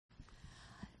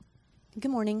Good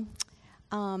morning.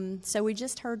 So we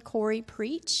just heard Corey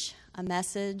preach a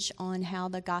message on how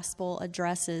the gospel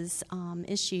addresses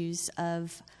issues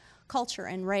of culture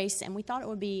and race, and we thought it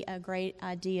would be a great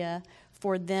idea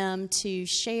for them to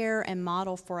share and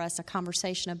model for us a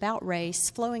conversation about race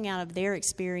flowing out of their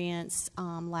experience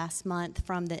last month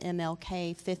from the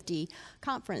MLK 50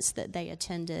 conference that they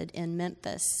attended in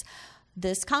Memphis.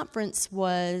 This conference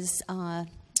was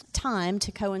timed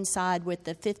to coincide with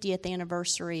the 50th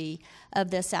anniversary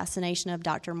of the assassination of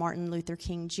Dr. Martin Luther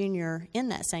King Jr. in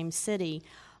that same city.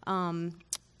 And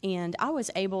I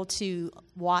was able to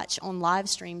watch on live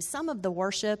stream some of the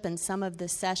worship and some of the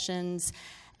sessions,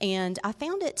 and I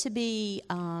found it to be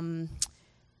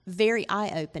very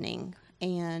eye-opening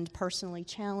and personally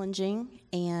challenging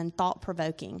and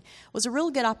thought-provoking. It was a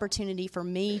real good opportunity for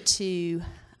me to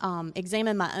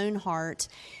examine my own heart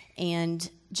and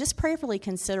just prayerfully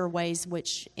consider ways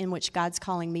in which God's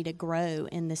calling me to grow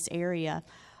in this area.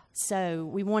 So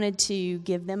we wanted to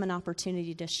give them an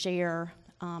opportunity to share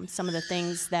some of the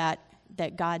things that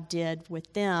God did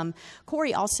with them.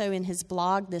 Corey also, in his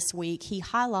blog this week, he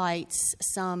highlights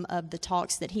some of the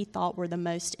talks that he thought were the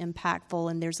most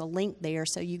impactful, and there's a link there,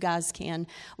 so you guys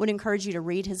would encourage you to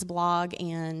read his blog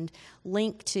and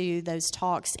link to those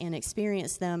talks and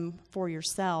experience them for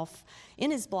yourself. In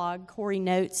his blog, Corey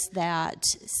notes that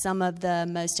some of the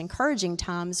most encouraging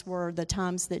times were the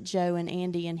times that Joe and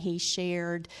Andy and he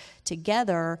shared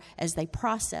together as they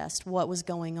processed what was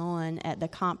going on at the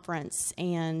conference,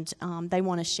 and they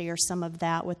want to share some of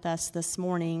that with us this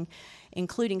morning,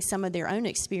 including some of their own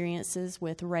experiences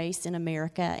with race in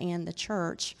America and the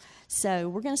church. So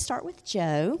we're going to start with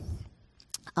Joe.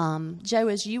 Joe,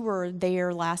 as you were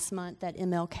there last month at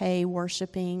MLK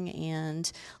worshiping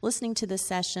and listening to the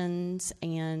sessions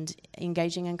and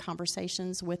engaging in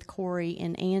conversations with Corey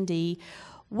and Andy,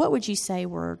 what would you say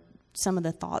were some of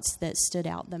the thoughts that stood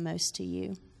out the most to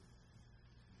you?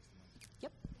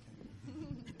 Yep.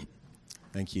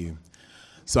 Thank you.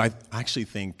 So I actually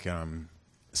think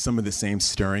some of the same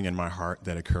stirring in my heart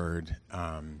that occurred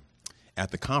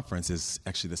at the conference is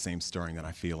actually the same stirring that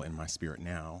I feel in my spirit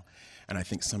now. And I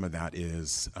think some of that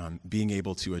is being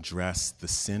able to address the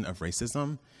sin of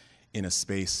racism in a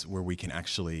space where we can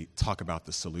actually talk about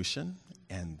the solution,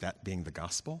 and that being the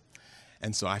gospel.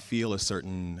 And so I feel a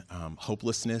certain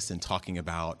hopelessness in talking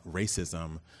about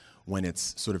racism when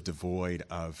it's sort of devoid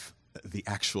of the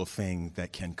actual thing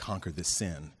that can conquer this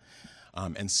sin.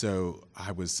 And so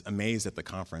I was amazed at the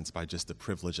conference by just the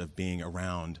privilege of being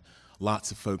around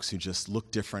lots of folks who just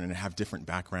look different and have different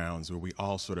backgrounds, where we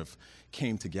all sort of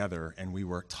came together and we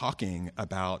were talking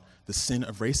about the sin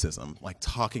of racism, like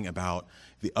talking about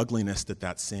the ugliness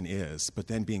that sin is, but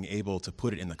then being able to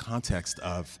put it in the context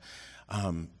of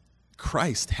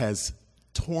Christ has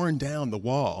torn down the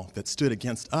wall that stood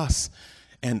against us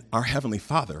and our Heavenly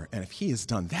Father. And if He has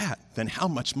done that, then how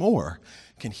much more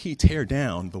can He tear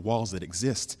down the walls that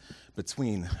exist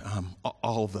between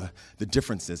all the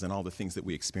differences and all the things that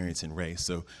we experience in race?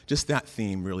 So just that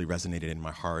theme really resonated in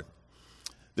my heart.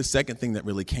 The second thing that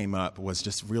really came up was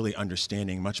just really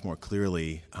understanding much more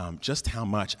clearly just how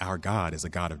much our God is a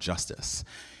God of justice.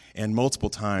 And multiple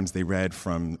times they read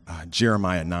from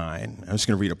Jeremiah 9. I'm just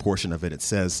going to read a portion of it. It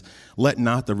says, "Let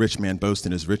not the rich man boast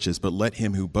in his riches, but let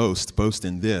him who boasts boast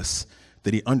in this,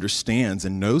 that he understands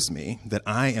and knows me, that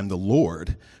I am the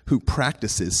Lord, who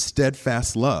practices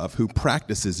steadfast love, who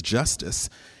practices justice,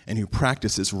 and who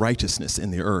practices righteousness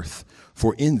in the earth.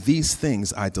 For in these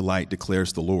things I delight,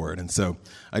 declares the Lord." And so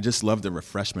I just love the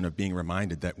refreshment of being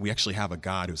reminded that we actually have a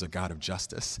God who's a God of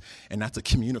justice, and that's a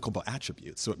communicable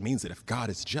attribute. So it means that if God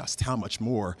is just, how much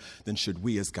more then should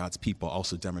we as God's people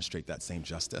also demonstrate that same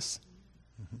justice?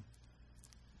 Mm-hmm.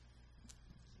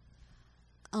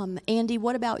 Andy,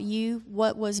 what about you?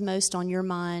 What was most on your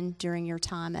mind during your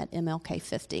time at MLK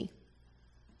 50?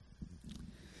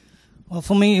 Well,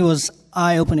 for me, it was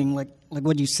eye-opening, like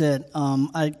what you said.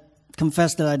 I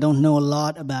confess that I don't know a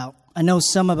lot about. I know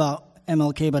some about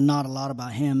MLK, but not a lot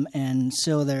about him. And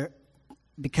so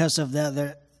because of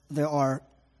that, there are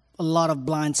a lot of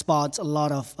blind spots, a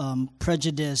lot of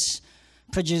prejudices,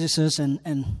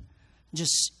 and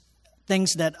just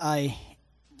things that I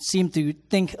seem to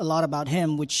think a lot about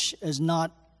him, which is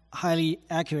not highly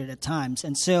accurate at times.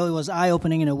 And so it was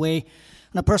eye-opening in a way,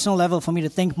 on a personal level, for me to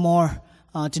think more,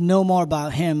 to know more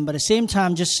about him. But at the same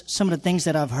time, just some of the things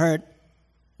that I've heard,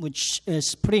 which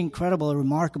is pretty incredible and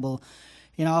remarkable.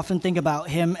 I often think about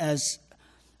him as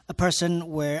a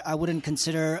person where I wouldn't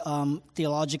consider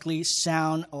theologically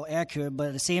sound or accurate, but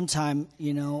at the same time,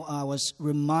 I was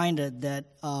reminded that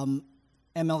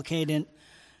MLK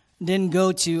didn't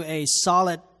go to a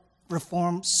solid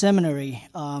Reform seminary.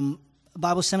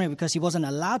 Bible seminary because he wasn't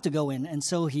allowed to go in, and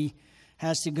so he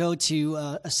has to go to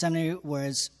a seminary where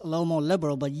it's a little more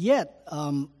liberal, but yet,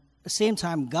 at the same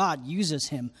time, God uses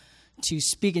him to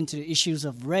speak into the issues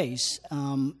of race.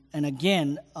 And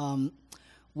again,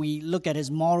 we look at his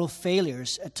moral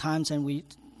failures at times, and we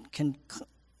can,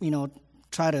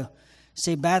 try to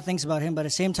say bad things about him, but at the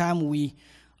same time, we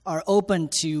are open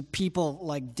to people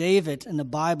like David in the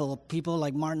Bible, people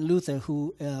like Martin Luther,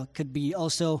 who could be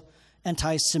also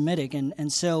anti-Semitic.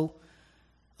 And so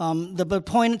the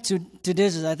point to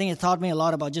this is I think it taught me a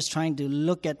lot about just trying to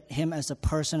look at him as a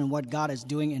person and what God is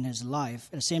doing in his life.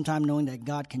 At the same time, knowing that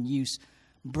God can use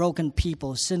broken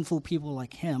people, sinful people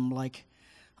like him, like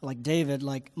David,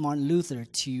 like Martin Luther,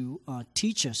 to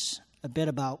teach us a bit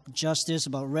about justice,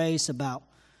 about race, about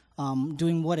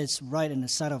doing what is right in the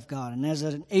sight of God. And as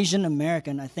an Asian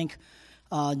American, I think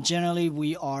generally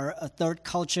we are a third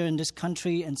culture in this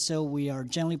country, and so we are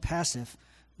generally passive.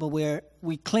 But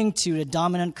we cling to the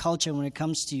dominant culture when it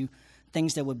comes to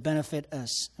things that would benefit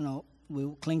us.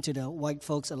 We cling to the white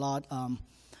folks a lot.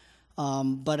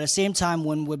 But at the same time,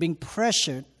 when we're being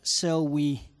pressured, so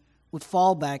we would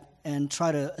fall back and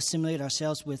try to assimilate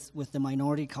ourselves with the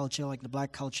minority culture, like the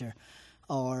black culture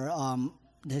or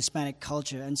the Hispanic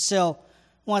culture. And so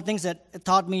one of the things that it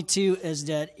taught me, too, is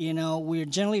that, we're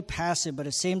generally passive, but at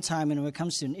the same time, when it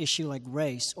comes to an issue like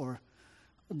race or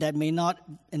that may not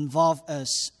involve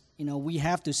us, we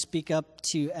have to speak up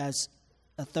to as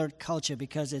a third culture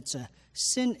because it's a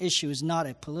sin issue, it's not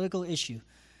a political issue.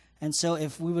 And so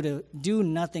if we were to do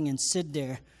nothing and sit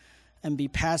there and be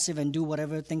passive and do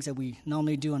whatever things that we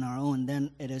normally do on our own, then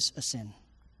it is a sin.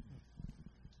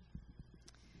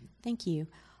 Thank you.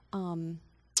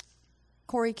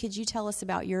 Corey, could you tell us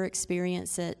about your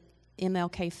experience at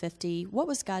MLK 50? What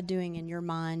was God doing in your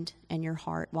mind and your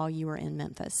heart while you were in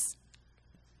Memphis?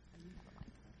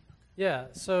 Yeah,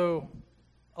 so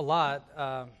a lot.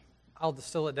 I'll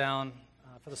distill it down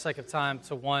for the sake of time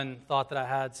to one thought that I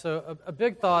had. So a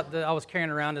big thought that I was carrying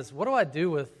around is, what do I do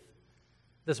with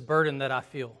this burden that I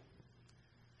feel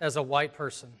as a white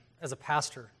person, as a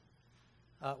pastor?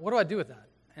 What do I do with that?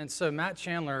 And so Matt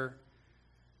Chandler,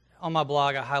 on my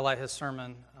blog, I highlight his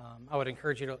sermon. I would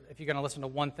encourage you to, if you're going to listen to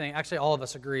one thing, actually all of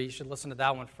us agree, you should listen to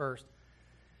that one first.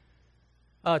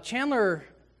 Chandler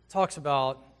talks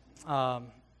about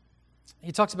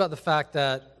the fact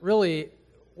that really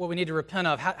what we need to repent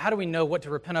of, how do we know what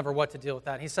to repent of or what to deal with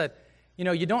that? And he said,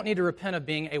 you don't need to repent of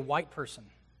being a white person,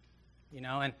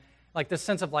 and like this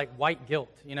sense of like white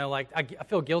guilt, I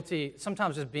feel guilty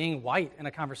sometimes just being white in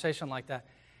a conversation like that.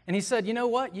 And he said, you know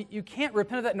what? You can't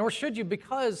repent of that, nor should you,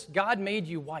 because God made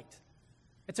you white.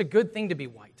 It's a good thing to be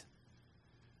white.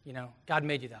 God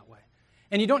made you that way.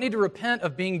 And you don't need to repent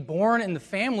of being born in the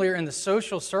family or in the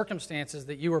social circumstances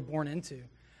that you were born into.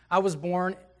 I was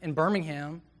born in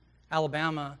Birmingham,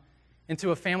 Alabama,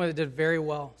 into a family that did very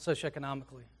well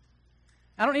socioeconomically.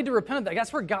 I don't need to repent of that.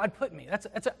 That's where God put me.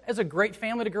 That's a great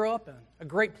family to grow up in, a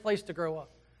great place to grow up.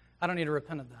 I don't need to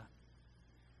repent of that.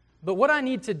 But what I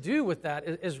need to do with that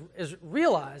is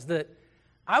realize that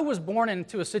I was born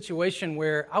into a situation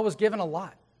where I was given a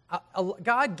lot.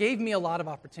 God gave me a lot of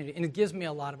opportunity, and He gives me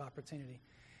a lot of opportunity.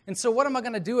 And so what am I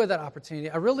going to do with that opportunity?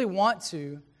 I really want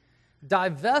to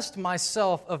divest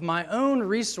myself of my own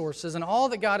resources and all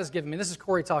that God has given me. This is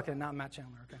Corey talking, not Matt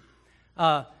Chandler,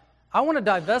 okay? I want to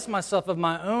divest myself of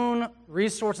my own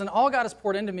resources and all God has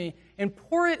poured into me and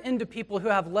pour it into people who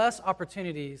have less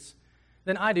opportunities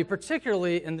than I do,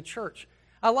 particularly in the church.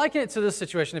 I liken it to this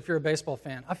situation if you're a baseball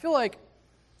fan. I feel like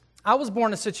I was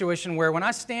born in a situation where when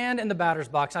I stand in the batter's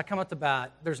box, I come up to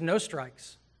bat, there's no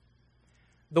strikes.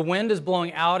 The wind is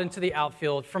blowing out into the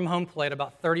outfield from home plate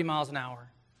about 30 miles an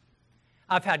hour.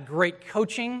 I've had great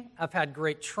coaching, I've had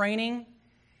great training,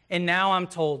 and now I'm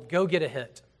told, go get a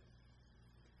hit.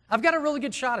 I've got a really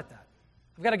good shot at that.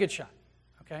 I've got a good shot,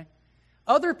 okay?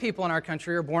 Other people in our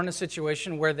country are born in a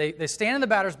situation where they stand in the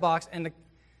batter's box and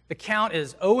the count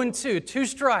is 0-2, 2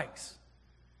 strikes.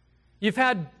 You've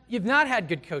not had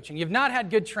good coaching, you've not had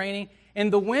good training,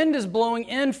 and the wind is blowing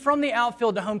in from the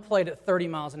outfield to home plate at 30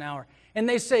 miles an hour. And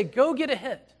they say, go get a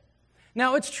hit.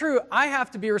 Now, it's true, I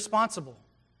have to be responsible.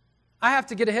 I have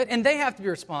to get a hit, and they have to be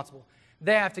responsible.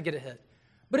 They have to get a hit.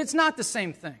 But it's not the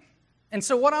same thing. And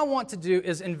so what I want to do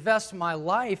is invest my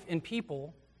life in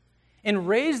people and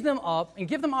raise them up and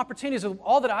give them opportunities of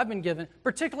all that I've been given,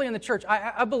 particularly in the church.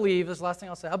 I believe, this is the last thing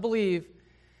I'll say, I believe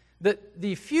that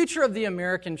the future of the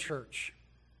American church,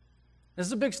 this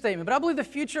is a big statement, but I believe the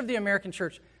future of the American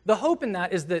church, the hope in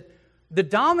that is that the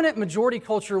dominant majority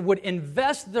culture would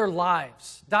invest their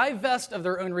lives, divest of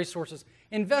their own resources,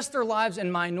 invest their lives in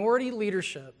minority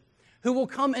leadership who will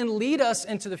come and lead us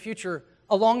into the future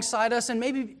alongside us and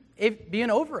maybe being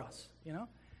over us,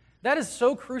 That is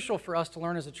so crucial for us to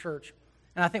learn as a church,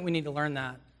 and I think we need to learn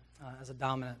that as a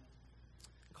dominant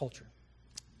culture.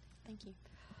 Thank you.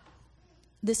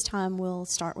 This time we'll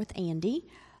start with Andy.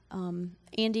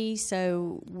 Andy,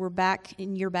 so you're back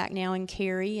now in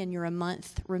Cary, and you're a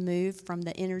month removed from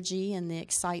the energy and the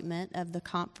excitement of the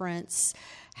conference.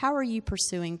 How are you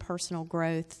pursuing personal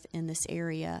growth in this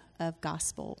area of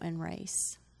gospel and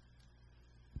race?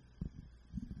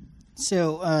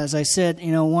 So, as I said,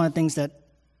 one of the things that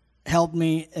helped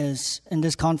me in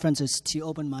this conference is to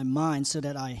open my mind so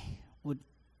that I would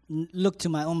look to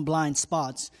my own blind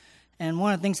spots. And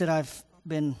one of the things that I've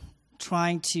been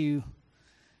trying to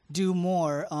do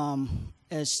more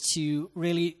is to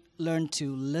really learn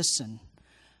to listen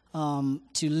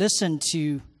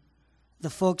to the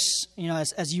folks.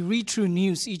 As you read through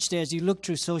news each day, as you look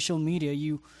through social media,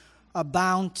 you are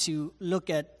bound to look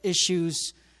at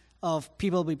issues of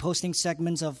people be posting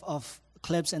segments of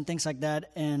clips and things like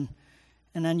that, and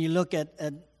then you look at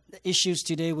the issues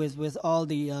today with all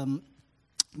the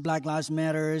Black Lives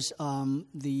Matters,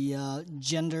 the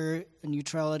gender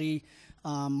neutrality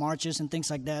marches and things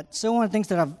like that. So one of the things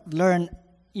that I've learned,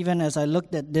 even as I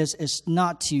looked at this, is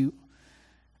to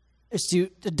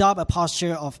adopt a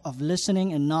posture of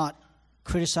listening and not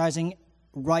criticizing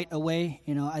right away.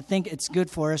 I think it's good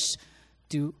for us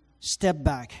to step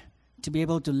back, to be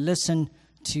able to listen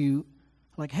to,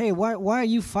 like, hey, why are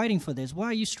you fighting for this? Why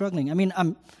are you struggling? I mean,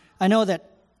 I know that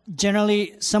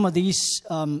generally some of these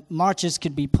marches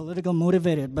could be political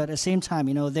motivated, but at the same time,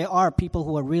 there are people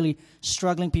who are really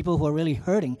struggling, people who are really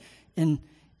hurting in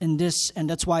this, and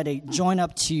that's why they join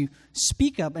up to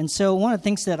speak up. And so one of the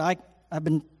things that I've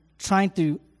been trying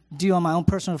to do on my own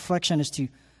personal reflection is to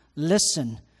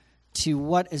listen to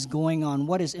what is going on,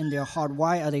 what is in their heart,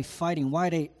 why are they fighting, why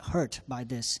are they hurt by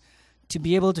this, to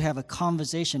be able to have a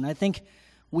conversation. I think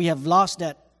we have lost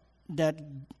that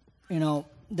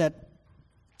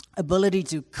ability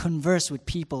to converse with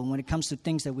people when it comes to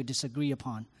things that we disagree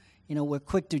upon. We're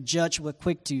quick to judge, we're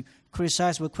quick to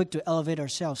criticize, we're quick to elevate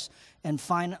ourselves and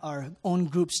find our own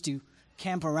groups to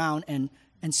camp around and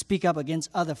speak up against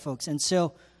other folks. And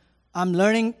so I'm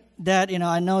learning that,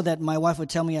 I know that my wife would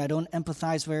tell me I don't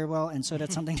empathize very well, and so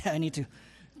that's something that I need to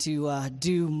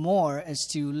do more, is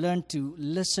to learn to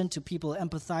listen to people,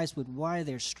 empathize with why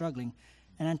they're struggling,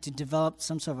 and then to develop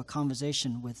some sort of a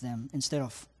conversation with them instead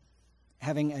of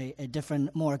having a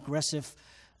different, more aggressive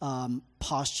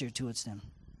posture towards them.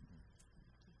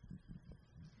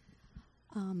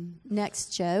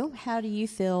 Next, Joe, how do you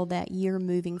feel that you're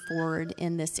moving forward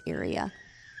in this area?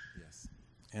 Yes,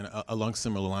 and along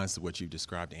similar lines to what you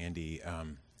described, Andy,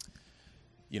 I'm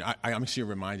actually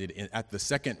reminded at the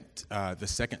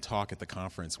second talk at the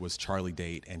conference was Charlie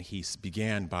Date, and he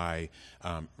began by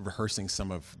rehearsing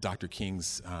some of Dr.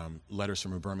 King's letters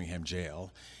from a Birmingham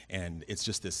jail, and it's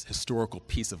just this historical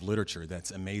piece of literature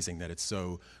that's amazing that it's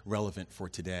so relevant for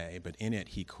today. But in it,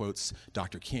 he quotes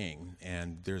Dr. King,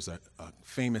 and there's a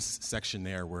famous section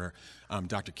there where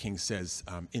Dr. King says,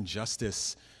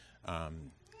 "Injustice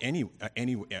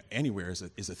anywhere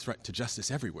is a threat to justice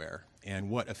everywhere.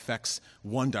 And what affects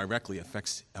one directly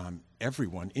affects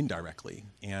everyone indirectly."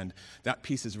 And that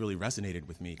piece has really resonated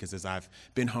with me, because as I've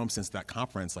been home since that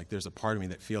conference, there's a part of me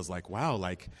that feels like, wow,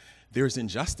 there's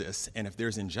injustice. And if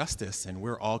there's injustice and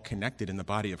we're all connected in the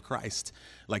body of Christ,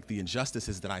 the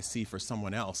injustices that I see for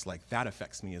someone else, that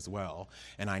affects me as well.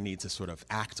 And I need to sort of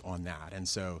act on that. And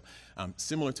so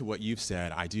similar to what you've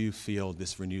said, I do feel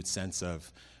this renewed sense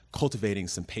of cultivating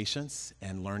some patience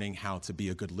and learning how to be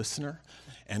a good listener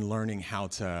and learning how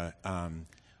to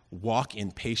walk in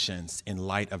patience in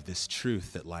light of this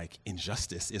truth that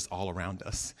injustice is all around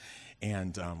us,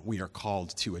 and we are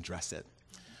called to address it.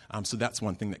 So that's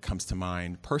one thing that comes to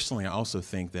mind. Personally, I also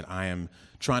think that I am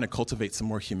trying to cultivate some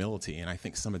more humility, and I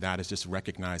think some of that is just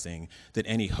recognizing that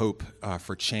any hope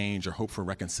for change or hope for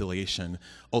reconciliation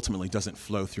ultimately doesn't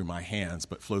flow through my hands,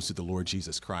 but flows through the Lord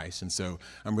Jesus Christ. And so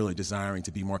I'm really desiring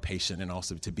to be more patient and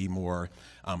also to be more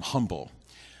humble.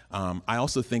 I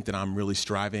also think that I'm really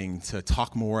striving to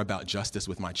talk more about justice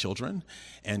with my children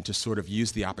and to sort of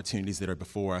use the opportunities that are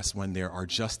before us when there are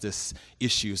justice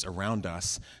issues around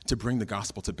us to bring the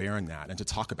gospel to bear in that and to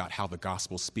talk about how the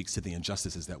gospel speaks to the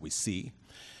injustices that we see.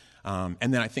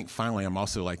 And then I think finally I'm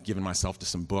also giving myself to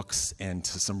some books and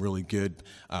to some really good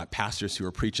pastors who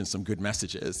are preaching some good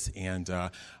messages. And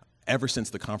ever since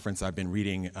the conference, I've been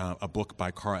reading a book by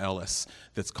Carl Ellis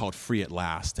that's called Free at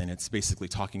Last, and it's basically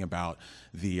talking about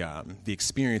the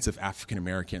experience of African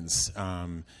Americans,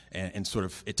 and sort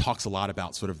of it talks a lot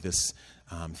about sort of this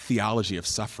theology of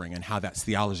suffering, and how that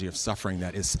theology of suffering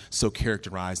that is so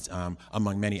characterized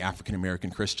among many African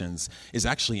American Christians is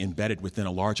actually embedded within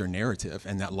a larger narrative,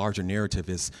 and that larger narrative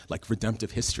is like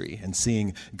redemptive history and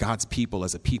seeing God's people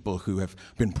as a people who have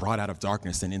been brought out of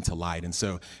darkness and into light. And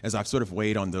so as I've sort of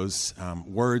weighed on those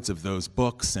words of those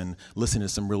books and listened to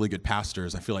some really good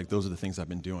pastors, I feel like those are the things I've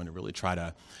been doing to really try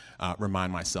to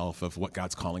remind myself of what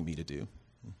God's calling me to do.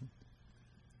 Mm-hmm.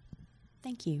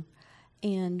 Thank you.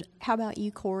 And how about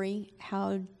you, Corey?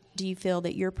 How do you feel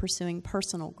that you're pursuing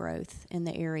personal growth in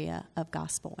the area of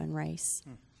gospel and race?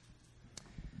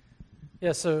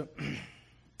 Yeah, so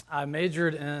I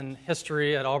majored in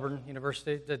history at Auburn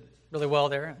University, did really well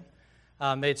there,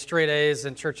 and made straight A's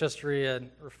in church history at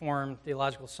Reformed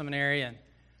Theological Seminary, and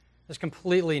just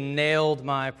completely nailed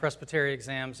my Presbytery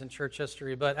exams in church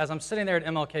history. But as I'm sitting there at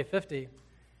MLK 50,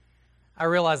 I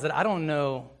realized that I don't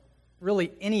know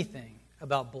really anything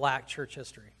about black church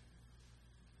history.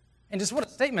 And just what a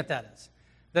statement that is.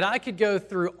 That I could go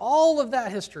through all of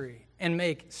that history and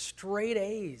make straight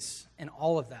A's in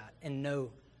all of that and know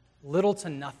little to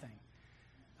nothing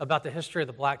about the history of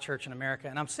the black church in America.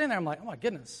 And I'm sitting there, I'm like, oh my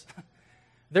goodness.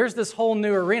 There's this whole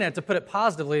new arena, to put it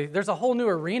positively, there's a whole new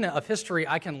arena of history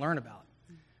I can learn about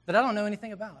that I don't know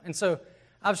anything about. And so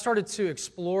I've started to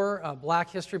explore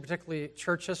black history, particularly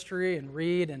church history, and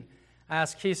read, and I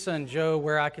asked Kisa and Joe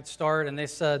where I could start, and they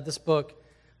said this book,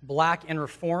 Black and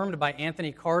Reformed by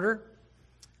Anthony Carter,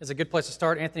 is a good place to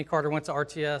start. Anthony Carter went to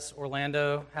RTS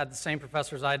Orlando, had the same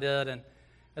professors I did, and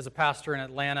as a pastor in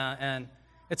Atlanta, and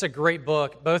it's a great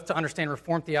book, both to understand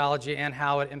Reformed theology and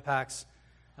how it impacts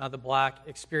the black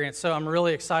experience. So I'm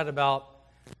really excited about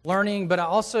learning, but I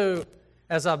also,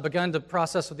 as I've begun to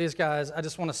process with these guys, I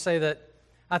just want to say that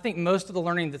I think most of the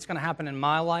learning that's going to happen in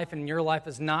my life and in your life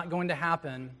is not going to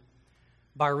happen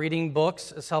by reading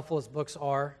books, as helpful as books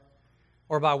are,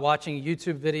 or by watching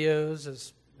YouTube videos,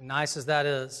 as nice as that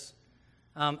is.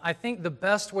 I think the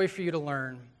best way for you to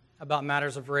learn about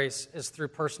matters of race is through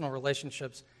personal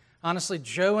relationships. Honestly,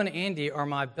 Joe and Andy are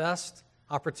my best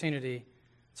opportunity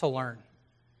to learn.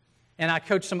 And I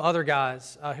coach some other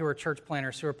guys who are church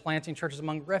planters, who are planting churches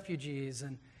among refugees.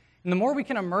 And the more we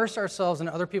can immerse ourselves in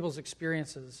other people's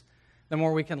experiences, the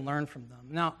more we can learn from them.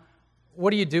 Now,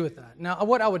 what do you do with that? Now,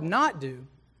 what I would not do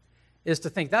is to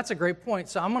think, that's a great point,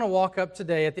 so I'm going to walk up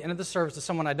today at the end of the service to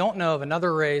someone I don't know of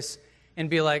another race and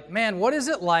be like, man, what is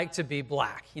it like to be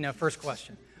black? First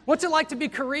question. What's it like to be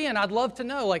Korean? I'd love to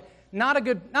know. Not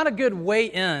a good way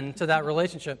in to that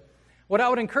relationship. What I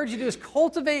would encourage you to do is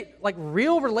cultivate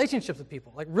real relationships with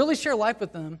people, really share life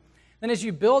with them. Then as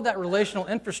you build that relational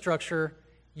infrastructure,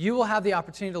 you will have the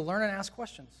opportunity to learn and ask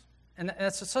questions. And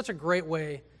that's such a great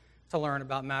way to learn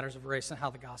about matters of race and how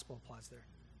the gospel applies there.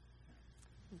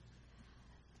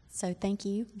 So thank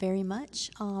you very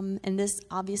much. And this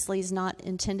obviously is not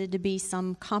intended to be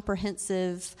some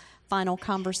comprehensive final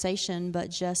conversation, but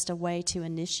just a way to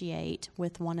initiate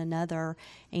with one another.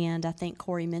 And I think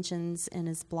Corey mentions in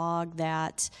his blog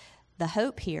that the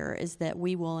hope here is that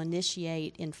we will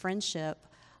initiate in friendship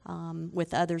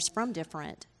with others from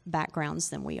different backgrounds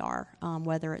than we are,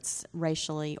 whether it's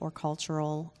racially or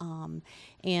cultural.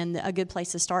 And a good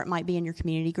place to start might be in your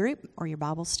community group or your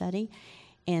Bible study.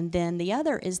 And then the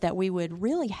other is that we would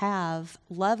really have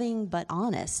loving but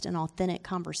honest and authentic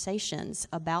conversations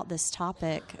about this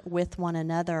topic with one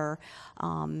another,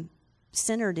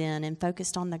 centered in and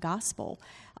focused on the gospel.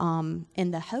 And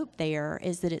the hope there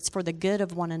is that it's for the good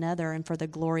of one another and for the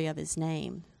glory of his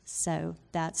name. So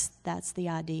that's the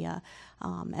idea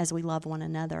as we love one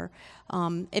another.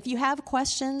 If you have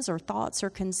questions or thoughts or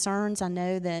concerns, I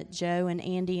know that Joe and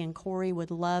Andy and Corey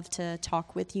would love to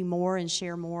talk with you more and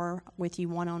share more with you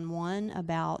one-on-one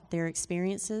about their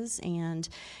experiences and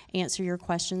answer your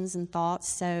questions and thoughts.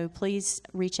 So please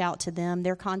reach out to them.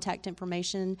 Their contact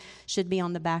information should be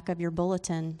on the back of your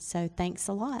bulletin. So thanks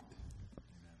a lot.